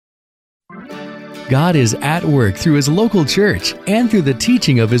God is at work through His local church and through the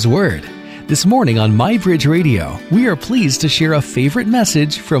teaching of His Word. This morning on MyBridge we are pleased to share a favorite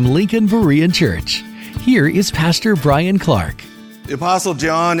message from Lincoln Berean Church. Here is Pastor Bryan Clark. The Apostle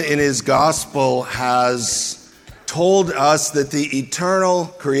John in his gospel has told us that the eternal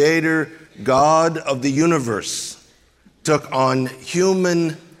creator, God of the universe, took on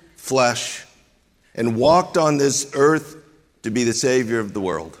human flesh and walked on this earth to be the Savior of the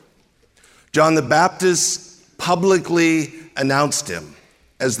world. John the Baptist publicly announced him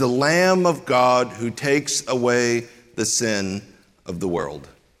as the Lamb of God who takes away the sin of the world.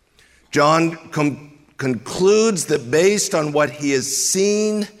 John concludes that based on what he has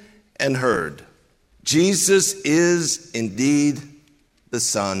seen and heard, Jesus is indeed the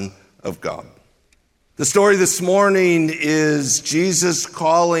Son of God. The story this morning is Jesus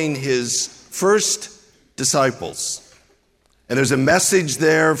calling his first disciples. And there's a message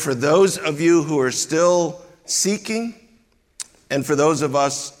there for those of you who are still seeking and for those of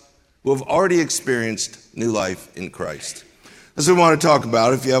us who have already experienced new life in Christ. That's what we want to talk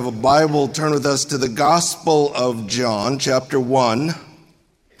about. If you have a Bible, turn with us to the Gospel of John, chapter 1.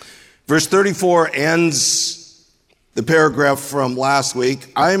 Verse 34 ends the paragraph from last week.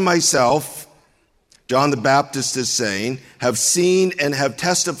 I myself, John the Baptist is saying, have seen and have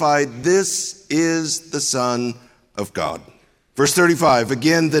testified this is the Son of God. Verse 35,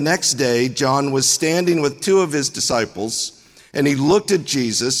 again, the next day, John was standing with two of his disciples, and he looked at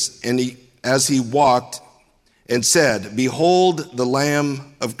Jesus as he walked and said, behold, the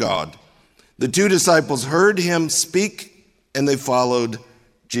Lamb of God. The two disciples heard him speak, and they followed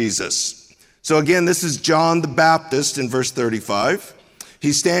Jesus. So again, this is John the Baptist in verse 35.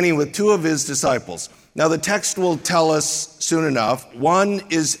 He's standing with two of his disciples. Now, the text will tell us soon enough. One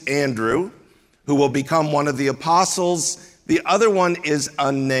is Andrew, who will become one of the apostles. The other one is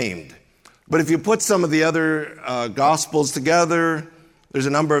unnamed. But if you put some of the other Gospels together, there's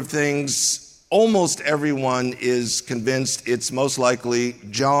a number of things. Almost everyone is convinced it's most likely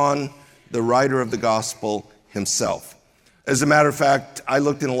John, the writer of the Gospel himself. As a matter of fact, I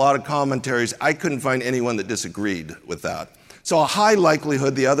looked in a lot of commentaries. I couldn't find anyone that disagreed with that. So a high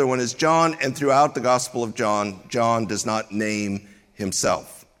likelihood the other one is John, and throughout the Gospel of John, John does not name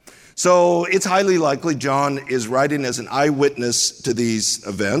himself. So it's highly likely John is writing as an eyewitness to these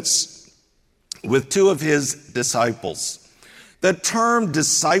events with two of his disciples. The term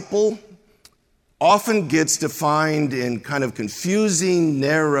disciple often gets defined in kind of confusing,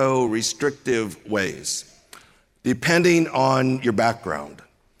 narrow, restrictive ways, depending on your background.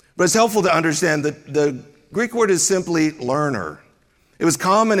 But it's helpful to understand that the Greek word is simply learner. It was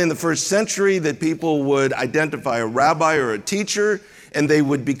common in the first century that people would identify a rabbi or a teacher, and they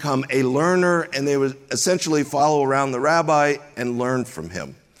would become a learner, and they would essentially follow around the rabbi and learn from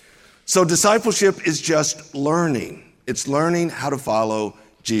him. So discipleship is just learning. It's learning how to follow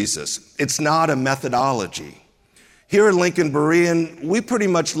Jesus. It's not a methodology. Here at Lincoln Berean, we pretty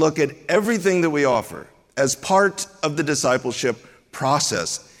much look at everything that we offer as part of the discipleship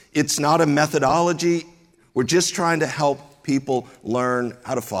process. It's not a methodology. We're just trying to help people learn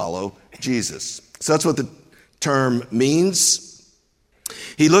how to follow Jesus. So that's what the term means.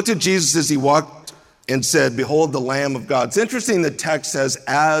 He looked at Jesus as he walked and said, behold, the Lamb of God. It's interesting the text says,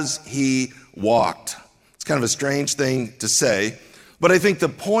 as he walked. It's kind of a strange thing to say. But I think the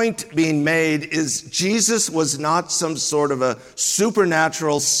point being made is Jesus was not some sort of a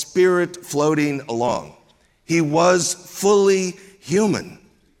supernatural spirit floating along. He was fully human,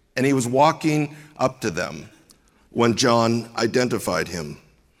 and he was walking up to them when John identified him.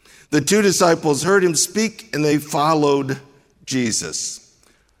 The two disciples heard him speak, and they followed Jesus.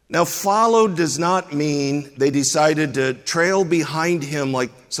 Now, followed does not mean they decided to trail behind him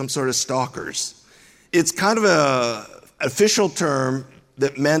like some sort of stalkers. It's kind of an official term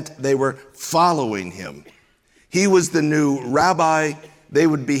that meant they were following him. He was the new rabbi. They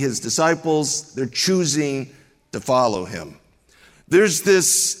would be his disciples. They're choosing to follow him. There's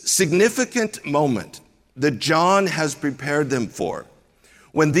this significant moment that John has prepared them for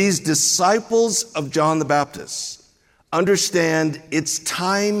when these disciples of John the Baptist understand it's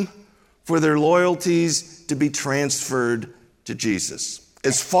time for their loyalties to be transferred to Jesus.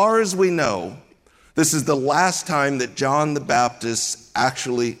 As far as we know, this is the last time that John the Baptist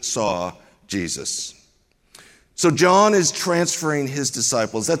actually saw Jesus. So John is transferring his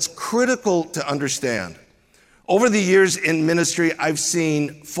disciples. That's critical to understand. Over the years in ministry, I've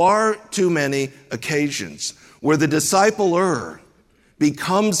seen far too many occasions where the discipler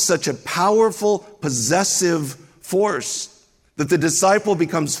becomes such a powerful, possessive force that the disciple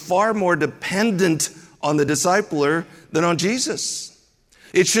becomes far more dependent on the discipler than on Jesus.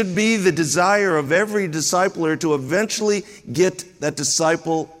 It should be the desire of every discipler to eventually get that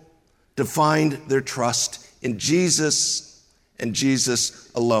disciple to find their trust in Jesus and Jesus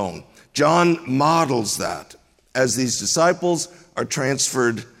alone. John models that as these disciples are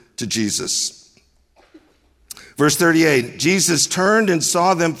transferred to Jesus. Verse 38, Jesus turned and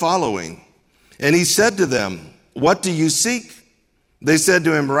saw them following, and he said to them, "What do you seek?" They said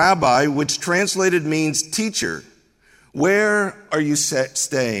to him, "Rabbi," which translated means teacher, "where are you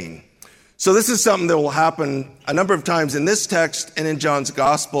staying?" So this is something that will happen a number of times in this text and in John's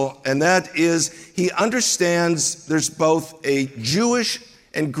gospel, and that is he understands there's both a Jewish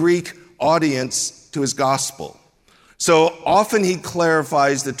and Greek audience to his gospel. So often he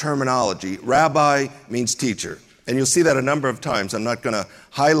clarifies the terminology. Rabbi means teacher, and you'll see that a number of times. I'm not going to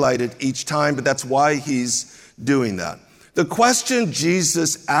highlight it each time, but that's why he's doing that. The question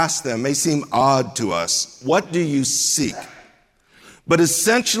Jesus asked them may seem odd to us. What do you seek? But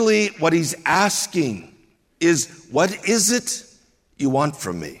essentially what he's asking is, what is it you want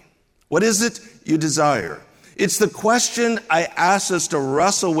from me? What is it you desire? It's the question I asked us to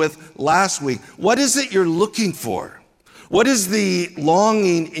wrestle with last week. What is it you're looking for? What is the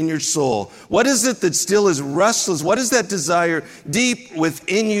longing in your soul? What is it that still is restless? What is that desire deep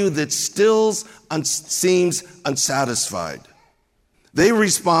within you that still seems unsatisfied? They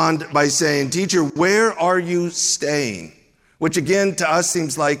respond by saying, "Teacher, where are you staying?" Which again to us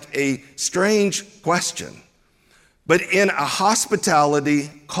seems like a strange question. But in a hospitality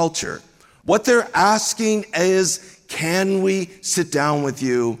culture, what they're asking is, can we sit down with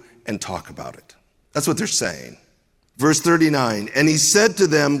you and talk about it? That's what they're saying. Verse 39, and he said to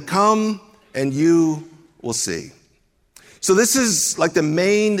them, "Come and you will see." So this is like the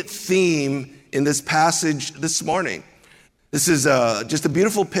main theme in this passage this morning. This is just a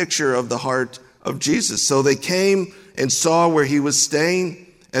beautiful picture of the heart of Jesus. So they came and saw where he was staying,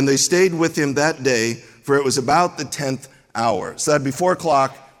 and they stayed with him that day, for it was about the 10th hour. So that'd be 4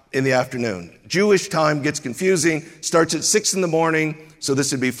 o'clock in the afternoon. Jewish time gets confusing, starts at 6 in the morning, so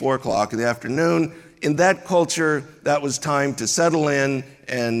this would be 4 o'clock in the afternoon. In that culture, that was time to settle in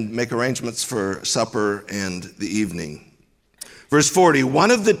and make arrangements for supper and the evening. Verse 40, one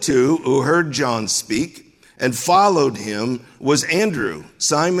of the two who heard John speak and followed him was Andrew,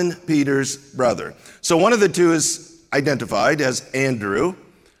 Simon Peter's brother. So one of the two is identified as Andrew.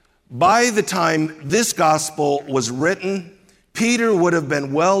 By the time this gospel was written, Peter would have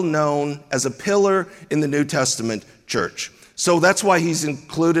been well known as a pillar in the New Testament church. So that's why he's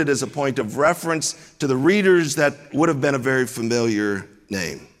included as a point of reference to the readers. That would have been a very familiar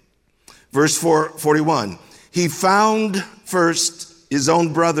name. Verse 41, he found first his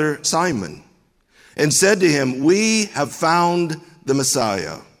own brother Simon and said to him, "We have found the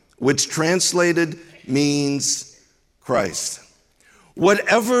Messiah," which translated means Christ.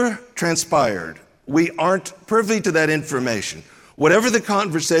 Whatever transpired, we aren't privy to that information. Whatever the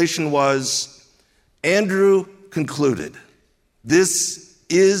conversation was, Andrew concluded, this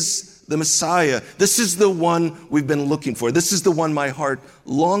is the Messiah. This is the one we've been looking for. This is the one my heart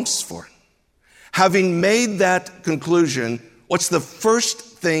longs for. Having made that conclusion, what's the first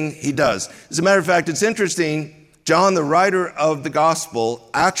thing he does? As a matter of fact, it's interesting, John, the writer of the gospel,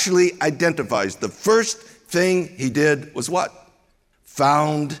 actually identifies the first thing he did was what?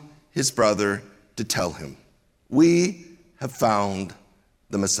 Found his brother to tell him, "We have found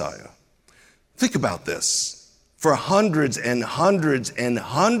the Messiah." Think about this. For hundreds and hundreds and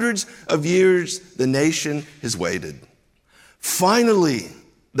hundreds of years, the nation has waited. Finally,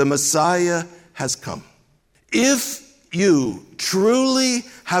 the Messiah has come. If you truly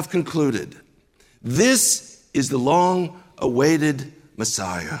have concluded this is the long-awaited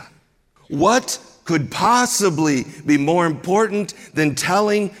Messiah, what could possibly be more important than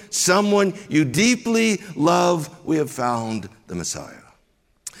telling someone you deeply love, we have found the Messiah?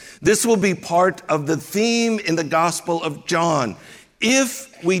 This will be part of the theme in the Gospel of John. If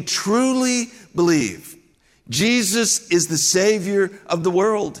we truly believe Jesus is the Savior of the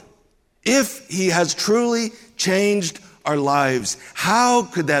world, if he has truly changed our lives, how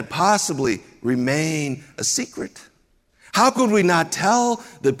could that possibly remain a secret? How could we not tell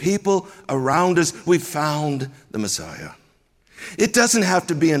the people around us we found the Messiah? It doesn't have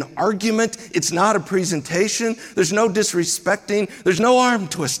to be an argument. It's not a presentation. There's no disrespecting. There's no arm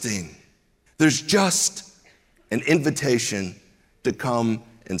twisting. There's just an invitation to come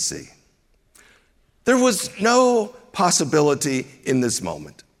and see. There was no possibility in this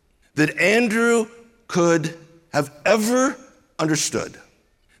moment that Andrew could have ever understood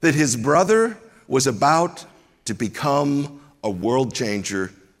that his brother was about to become a world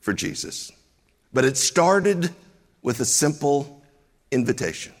changer for Jesus. But it started with a simple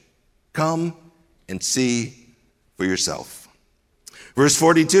invitation. Come and see for yourself. Verse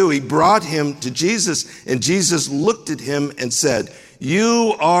 42, he brought him to Jesus, and Jesus looked at him and said,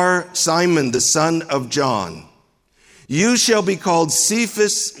 "You are Simon, the son of John. You shall be called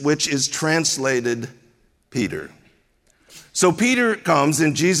Cephas," which is translated Peter. So Peter comes,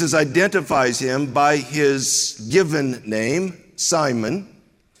 and Jesus identifies him by his given name, Simon.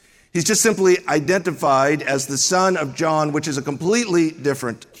 He's just simply identified as the son of John, which is a completely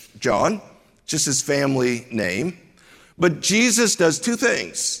different John, just his family name. But Jesus does two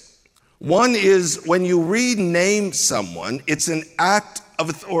things. One is when you rename someone, it's an act of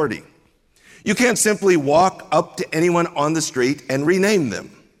authority. You can't simply walk up to anyone on the street and rename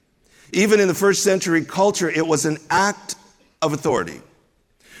them. Even in the first century culture, it was an act of authority.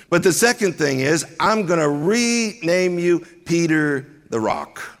 But the second thing is, I'm going to rename you Peter the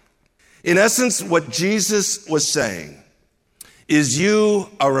Rock. In essence, what Jesus was saying is you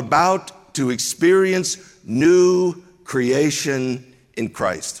are about to experience new creation in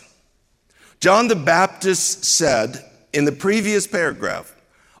Christ. John the Baptist said in the previous paragraph,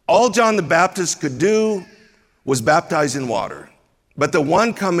 all John the Baptist could do was baptize in water. But the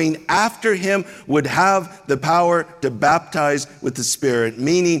one coming after him would have the power to baptize with the Spirit,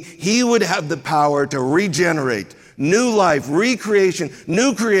 meaning he would have the power to regenerate, new life, recreation,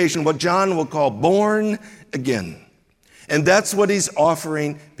 new creation, what John will call born again. And that's what he's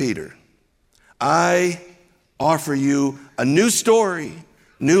offering Peter. I offer you a new story,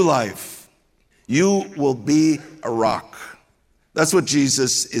 new life. You will be a rock. That's what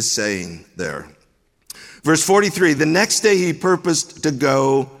Jesus is saying there. Verse 43, the next day he purposed to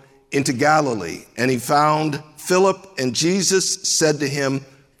go into Galilee, and he found Philip, and Jesus said to him,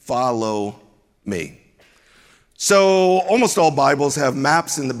 "Follow me." So almost all Bibles have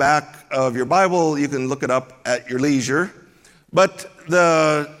maps in the back of your Bible. You can look it up at your leisure. But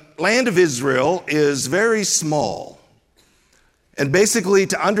the land of Israel is very small. And basically,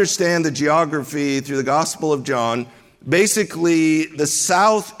 to understand the geography through the Gospel of John, basically the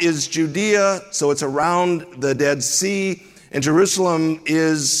south is Judea, so it's around the Dead Sea, and Jerusalem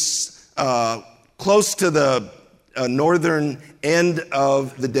is close to the northern end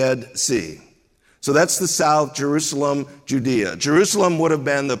of the Dead Sea. So that's the south, Jerusalem, Judea. Jerusalem would have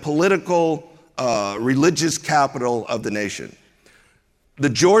been the political, religious capital of the nation. The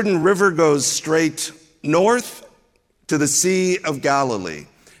Jordan River goes straight north to the Sea of Galilee.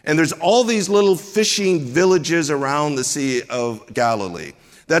 And there's all these little fishing villages around the Sea of Galilee.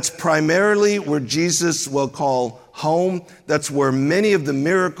 That's primarily where Jesus will call home. That's where many of the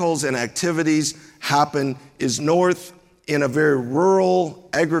miracles and activities happen, is north in a very rural,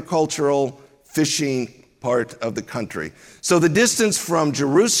 agricultural, fishing part of the country. So the distance from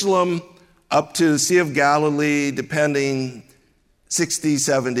Jerusalem up to the Sea of Galilee, depending 60,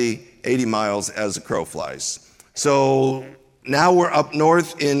 70, 80 miles as the crow flies. So now we're up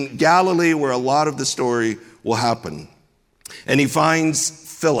north in Galilee where a lot of the story will happen. And he finds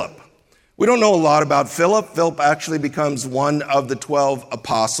Philip. We don't know a lot about Philip. Philip actually becomes one of the 12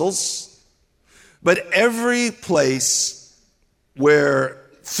 apostles. But every place where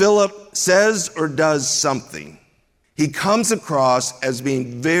Philip says or does something, he comes across as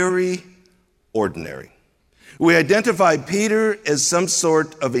being very ordinary. We identify Peter as some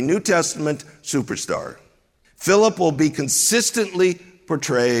sort of a New Testament superstar. Philip will be consistently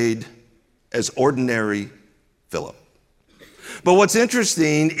portrayed as ordinary Philip. But what's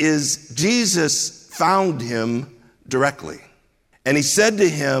interesting is Jesus found him directly. And he said to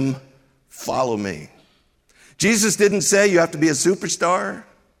him, "Follow me." Jesus didn't say you have to be a superstar.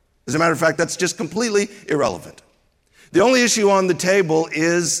 As a matter of fact, that's just completely irrelevant. The only issue on the table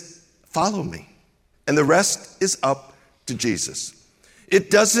is follow me. And the rest is up to Jesus. It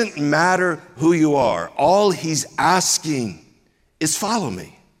doesn't matter who you are. All he's asking is follow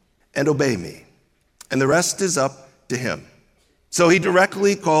me and obey me. And the rest is up to him. So he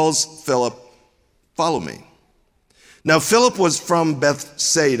directly calls Philip, "Follow me." Now, Philip was from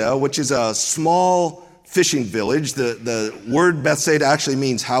Bethsaida, which is a small fishing village. The word Bethsaida actually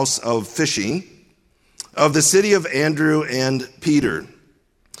means house of fishing, of the city of Andrew and Peter.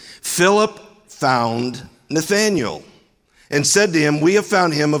 Philip found Nathanael and said to him, "We have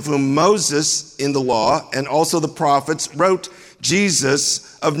found him of whom Moses in the law and also the prophets wrote, Jesus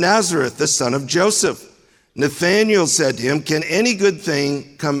of Nazareth, the son of Joseph." Nathanael said to him, "Can any good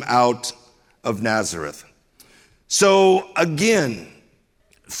thing come out of Nazareth?" So again,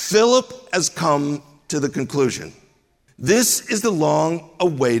 Philip has come to the conclusion. This is the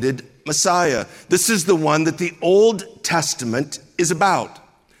long-awaited Messiah. This is the one that the Old Testament is about,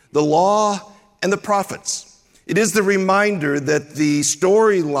 the law and the prophets. It is the reminder that the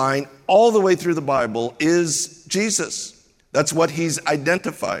storyline all the way through the Bible is Jesus. That's what he's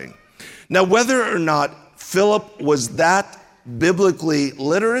identifying. Now, whether or not Philip was that biblically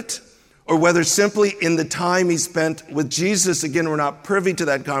literate, or whether simply in the time he spent with Jesus, again, we're not privy to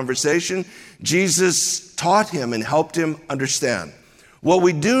that conversation, Jesus taught him and helped him understand. What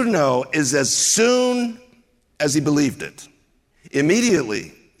we do know is as soon as he believed it,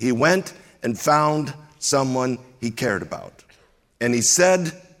 immediately he went and found someone he cared about. And he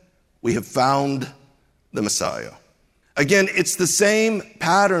said, "We have found the Messiah." Again, it's the same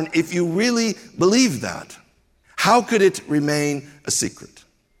pattern. If you really believe that, how could it remain a secret?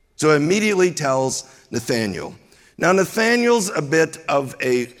 So immediately tells Nathanael. Now, Nathanael's a bit of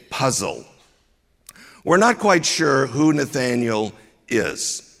a puzzle. We're not quite sure who Nathanael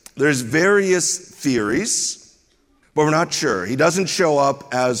is. There's various theories, but we're not sure. He doesn't show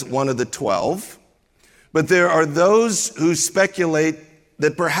up as one of the 12, but there are those who speculate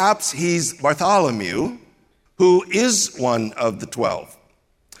that perhaps he's Bartholomew, who is one of the 12.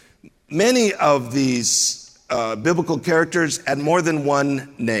 Many of these biblical characters had more than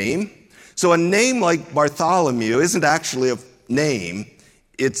one name. So a name like Bartholomew isn't actually a name.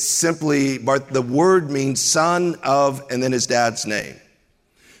 It's simply, the word means son of, and then his dad's name.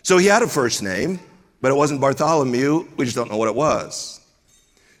 So he had a first name, but it wasn't Bartholomew. We just don't know what it was.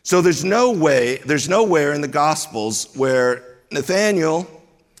 So there's nowhere in the Gospels where Nathanael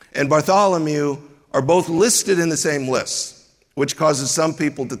and Bartholomew are both listed in the same list, which causes some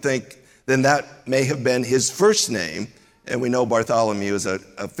people to think then that may have been his first name, and we know Bartholomew is a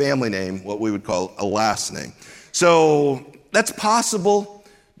family name, what we would call a last name. So that's possible,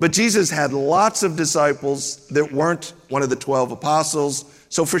 but Jesus had lots of disciples that weren't one of the 12 apostles,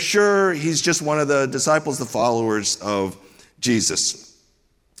 so for sure he's just one of the disciples, the followers of Jesus.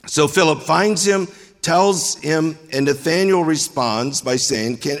 So Philip finds him, tells him, and Nathanael responds by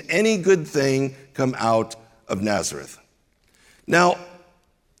saying, "Can any good thing come out of Nazareth?" Now,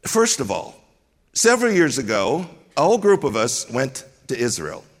 first of all, several years ago, a whole group of us went to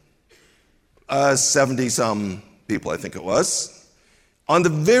Israel. 70-some people, I think it was. On the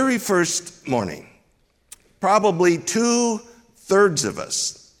very first morning, probably 2/3 of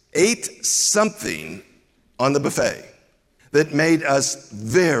us ate something on the buffet that made us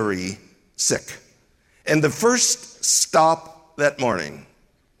very sick. And the first stop that morning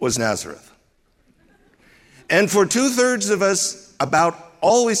was Nazareth. And for 2/3 of us, about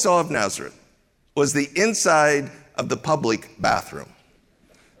all we saw of Nazareth was the inside of the public bathroom.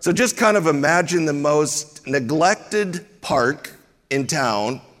 So just kind of imagine the most neglected park in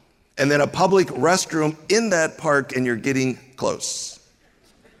town, and then a public restroom in that park, and you're getting close.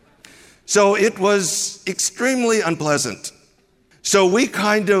 So it was extremely unpleasant. So we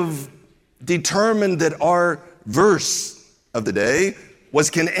kind of determined that our verse of the day was,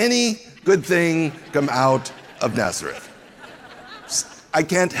 "Can any good thing come out of Nazareth?" I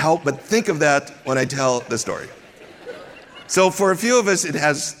can't help but think of that when I tell the story. So for a few of us, it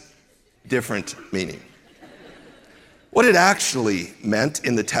has different meaning. What it actually meant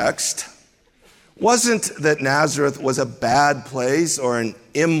in the text wasn't that Nazareth was a bad place or an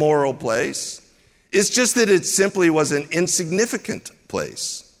immoral place. It's just that it simply was an insignificant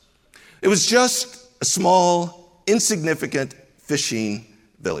place. It was just a small, insignificant fishing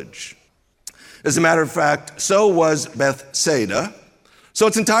village. As a matter of fact, so was Bethsaida. So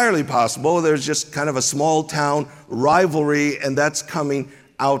it's entirely possible there's just kind of a small town rivalry, and that's coming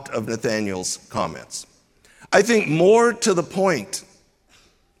out of Nathanael's comments. I think more to the point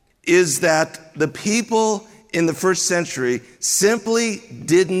is that the people in the first century simply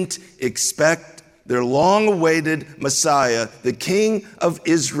didn't expect their long-awaited Messiah, the King of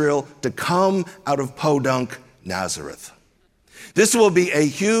Israel, to come out of podunk Nazareth. This will be a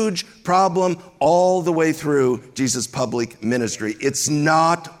huge problem all the way through Jesus' public ministry. It's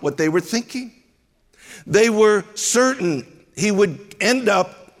not what they were thinking. They were certain he would end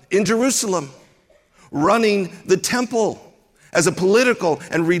up in Jerusalem, running the temple. As a political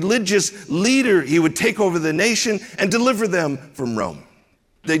and religious leader, he would take over the nation and deliver them from Rome.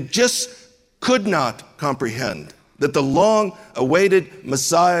 They just could not comprehend that the long-awaited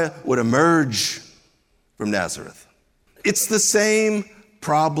Messiah would emerge from Nazareth. It's the same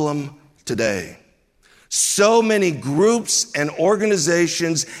problem today. So many groups and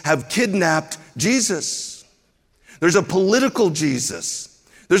organizations have kidnapped Jesus. There's a political Jesus.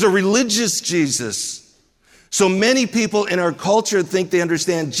 There's a religious Jesus. So many people in our culture think they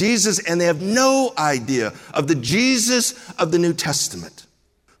understand Jesus, and they have no idea of the Jesus of the New Testament,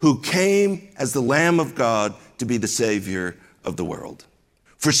 who came as the Lamb of God to be the Savior of the world.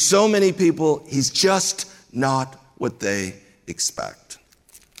 For so many people, he's just not what they expect.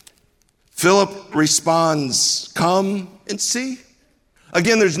 Philip responds, "Come and see."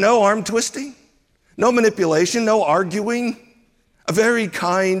 Again, there's no arm twisting, no manipulation, no arguing. A very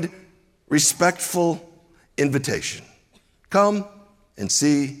kind, respectful invitation. Come and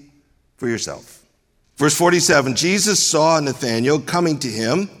see for yourself. Verse 47, Jesus saw Nathanael coming to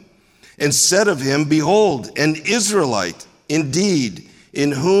him and said of him, "Behold, an Israelite indeed,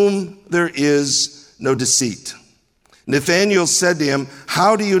 in whom there is no deceit." Nathanael said to him,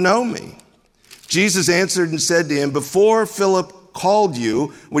 "How do you know me?" Jesus answered and said to him, "Before Philip called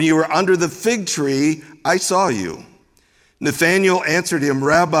you, when you were under the fig tree, I saw you." Nathanael answered him,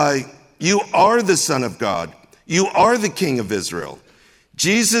 "Rabbi, you are the Son of God. You are the King of Israel."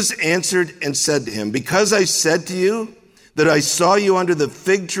 Jesus answered and said to him, "Because I said to you that I saw you under the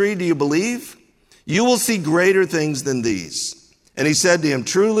fig tree, do you believe? You will see greater things than these." And he said to him,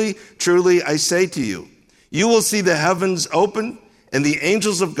 "Truly, truly, I say to you, you will see the heavens open and the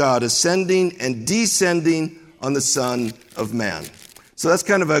angels of God ascending and descending on the Son of Man." So that's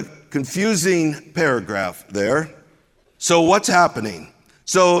kind of a confusing paragraph there. So what's happening?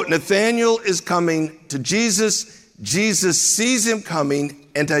 So Nathanael is coming to Jesus. Jesus sees him coming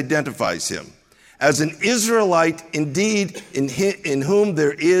and identifies him as an Israelite indeed, in whom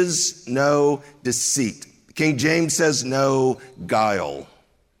there is no deceit. King James says no guile.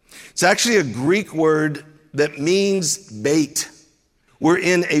 It's actually a Greek word that means bait. We're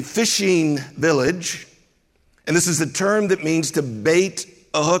in a fishing village, and this is the term that means to bait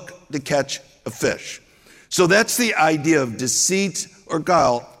a hook to catch a fish. So that's the idea of deceit or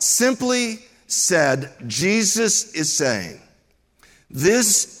guile. Simply said, Jesus is saying,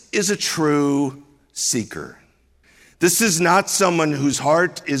 this is a true seeker. This is not someone whose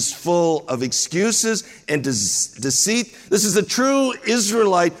heart is full of excuses and deceit. This is a true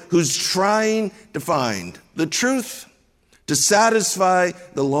Israelite who's trying to find the truth to satisfy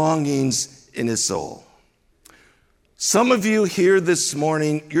the longings in his soul. Some of you here this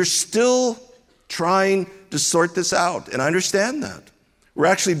morning, you're still trying to sort this out, and I understand that. We're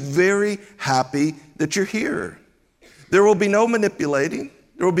actually very happy that you're here. There will be no manipulating.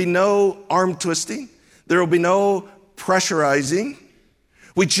 There will be no arm twisting. There will be no pressurizing.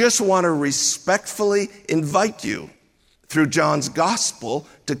 We just want to respectfully invite you through John's gospel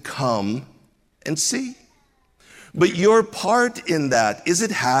to come and see. But your part in that is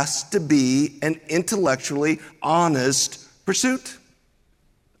it has to be an intellectually honest pursuit.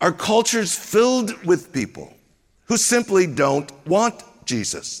 Our culture's filled with people who simply don't want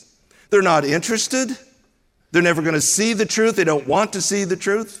Jesus. They're not interested. They're never going to see the truth. They don't want to see the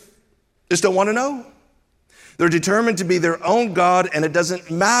truth. They just don't want to know. They're determined to be their own God, and it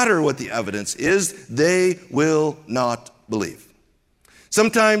doesn't matter what the evidence is. They will not believe.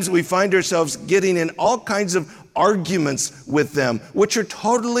 Sometimes we find ourselves getting in all kinds of arguments with them, which are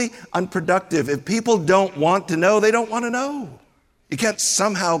totally unproductive. If people don't want to know, they don't want to know. You can't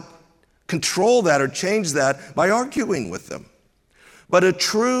somehow control that or change that by arguing with them. But a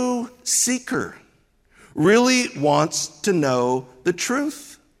true seeker really wants to know the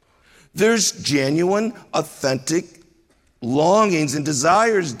truth. There's genuine, authentic longings and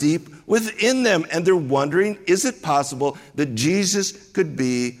desires deep within them, and they're wondering, is it possible that Jesus could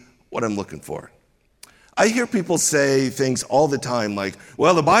be what I'm looking for? I hear people say things all the time like,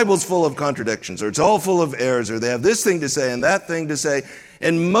 well, the Bible's full of contradictions, or it's all full of errors, or they have this thing to say and that thing to say.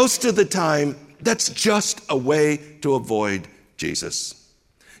 And most of the time, that's just a way to avoid Jesus.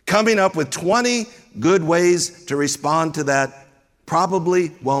 Coming up with 20 good ways to respond to that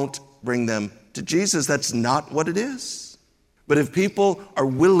probably won't bring them to Jesus. That's not what it is. But if people are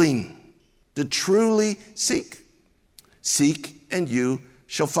willing to truly seek and you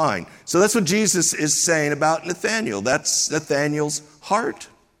shall find. So that's what Jesus is saying about Nathanael. That's Nathanael's heart.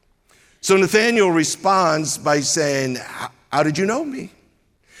 So Nathanael responds by saying, how did you know me?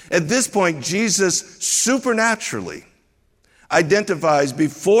 At this point, Jesus supernaturally identifies,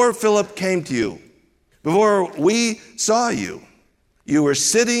 before Philip came to you, before we saw you, you were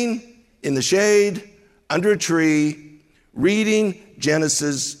sitting in the shade under a tree reading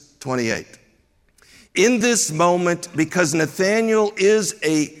Genesis 28. In this moment, because Nathanael is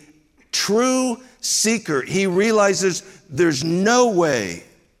a true seeker, he realizes there's no way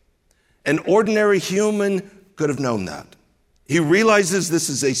an ordinary human could have known that. He realizes this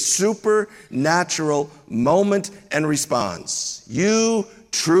is a supernatural moment and responds. You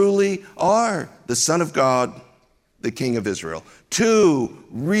truly are the Son of God, the King of Israel. Two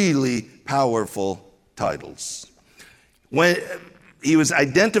really powerful titles. When he was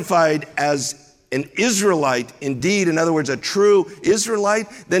identified as an Israelite indeed, in other words, a true Israelite,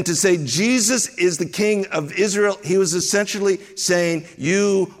 than to say Jesus is the king of Israel. He was essentially saying,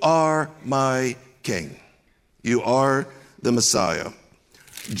 you are my king. You are the Messiah.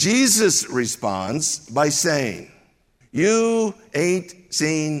 Jesus responds by saying, you ain't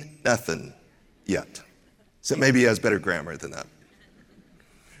seen nothing yet. So maybe he has better grammar than that.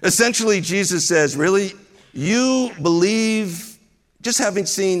 Essentially, Jesus says, really, you believe just having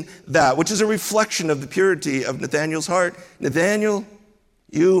seen that, which is a reflection of the purity of Nathanael's heart. Nathanael,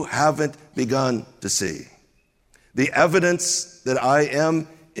 you haven't begun to see the evidence that I am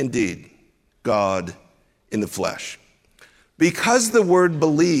indeed God in the flesh. Because the word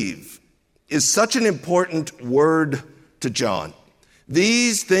believe is such an important word to John,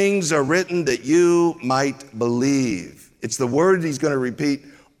 these things are written that you might believe. It's the word he's going to repeat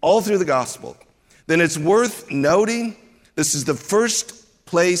all through the gospel. Then it's worth noting, this is the first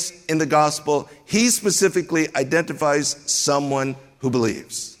place in the gospel he specifically identifies someone who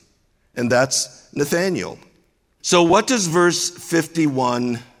believes, and that's Nathanael. So what does verse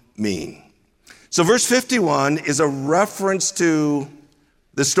 51 mean? So verse 51 is a reference to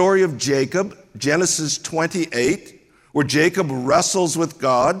the story of Jacob, Genesis 28, where Jacob wrestles with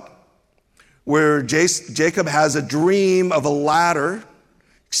God, where Jacob has a dream of a ladder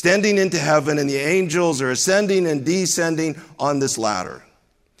extending into heaven, and the angels are ascending and descending on this ladder.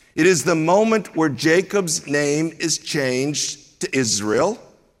 It is the moment where Jacob's name is changed to Israel,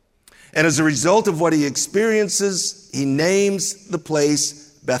 and as a result of what he experiences, he names the place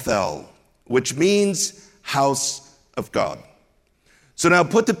Bethel, which means house of God. So now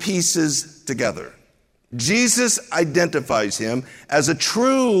put the pieces together. Jesus identifies him as a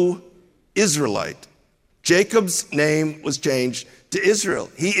true Israelite. Jacob's name was changed to Israel.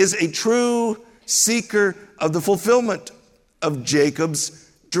 He is a true seeker of the fulfillment of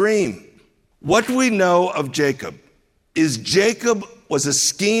Jacob's dream. What we know of Jacob is Jacob was a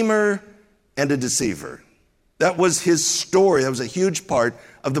schemer and a deceiver. That was his story. That was a huge part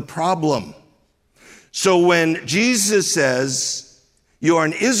of the problem. So when Jesus says, you are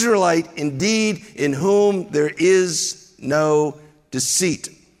an Israelite indeed, in whom there is no deceit.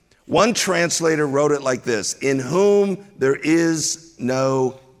 One translator wrote it like this, in whom there is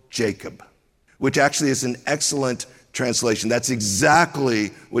no Jacob, which actually is an excellent translation. That's exactly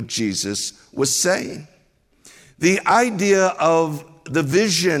what Jesus was saying. The idea of the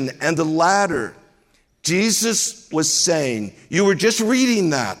vision and the ladder, Jesus was saying, you were just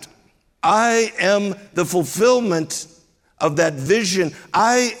reading that. I am the fulfillment of that vision.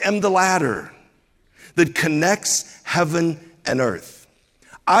 I am the ladder that connects heaven and earth.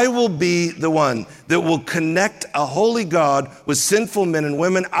 I will be the one that will connect a holy God with sinful men and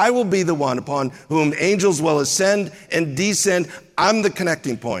women. I will be the one upon whom angels will ascend and descend. I'm the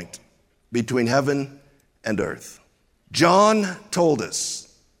connecting point between heaven and earth. John told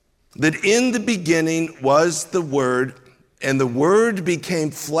us that in the beginning was the Word, and the Word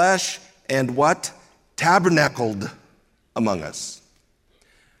became flesh and what? Tabernacled among us.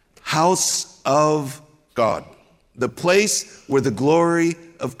 House of God, the place where the glory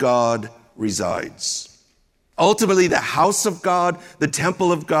of God resides. Ultimately, the house of God, the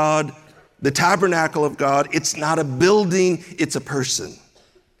temple of God, the tabernacle of God, it's not a building, it's a person.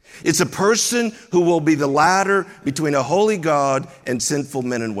 It's a person who will be the ladder between a holy God and sinful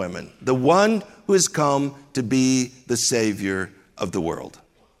men and women, the one who has come to be the Savior of the world.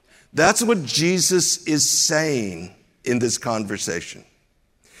 That's what Jesus is saying in this conversation.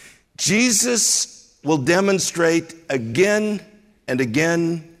 Jesus will demonstrate again and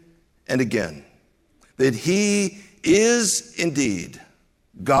again and again that he is indeed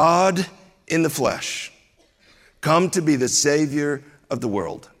God in the flesh, come to be the Savior of the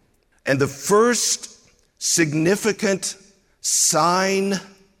world. And the first significant sign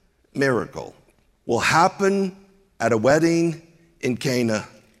miracle will happen at a wedding in Cana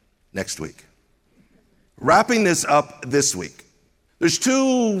next week. Wrapping this up this week, there's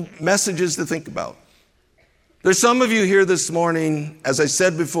two messages to think about. There's some of you here this morning, as I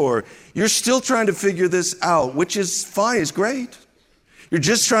said before, you're still trying to figure this out, which is fine, it's great. You're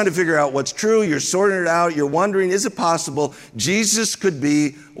just trying to figure out what's true, you're sorting it out, you're wondering, is it possible Jesus could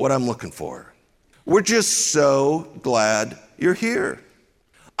be what I'm looking for? We're just so glad you're here.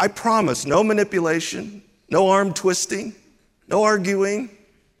 I promise, no manipulation, no arm twisting, no arguing.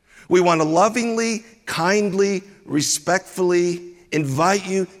 We want to lovingly, kindly, respectfully invite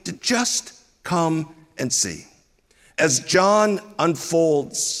you to just come and see. As John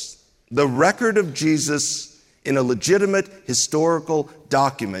unfolds the record of Jesus in a legitimate historical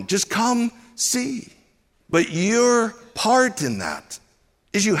document, just come see. But your part in that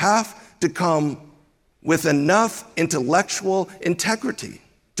is you have to come with enough intellectual integrity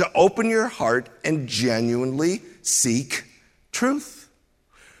to open your heart and genuinely seek truth.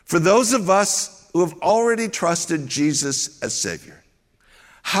 For those of us who have already trusted Jesus as Savior,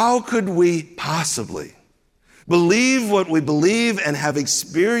 how could we possibly believe what we believe and have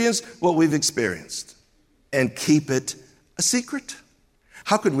experienced what we've experienced and keep it a secret?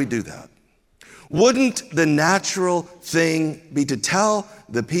 How could we do that? Wouldn't the natural thing be to tell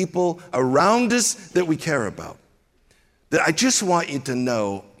the people around us that we care about that I just want you to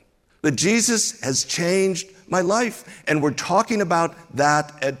know that Jesus has changed my life, and we're talking about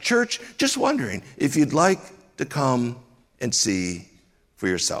that at church, just wondering if you'd like to come and see for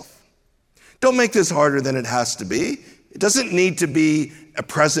yourself. Don't make this harder than it has to be. It doesn't need to be a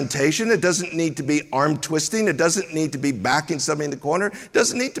presentation. It doesn't need to be arm twisting. It doesn't need to be backing somebody in the corner. It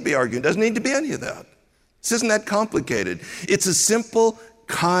doesn't need to be arguing. It doesn't need to be any of that. This isn't that complicated. It's a simple,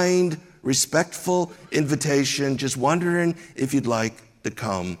 kind, respectful invitation, just wondering if you'd like to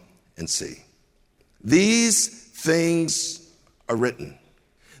come and see. These things are written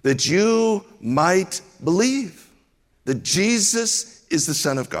that you might believe that Jesus is the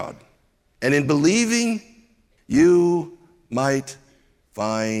Son of God. And in believing, you might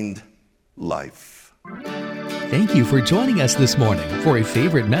find life. Thank you for joining us this morning for a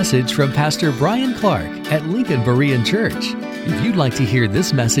favorite message from Pastor Bryan Clark at Lincoln Berean Church. If you'd like to hear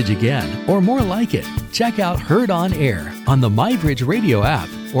this message again or more like it, check out Heard on Air on the MyBridge Radio app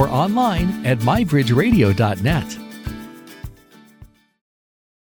or online at mybridgeradio.net.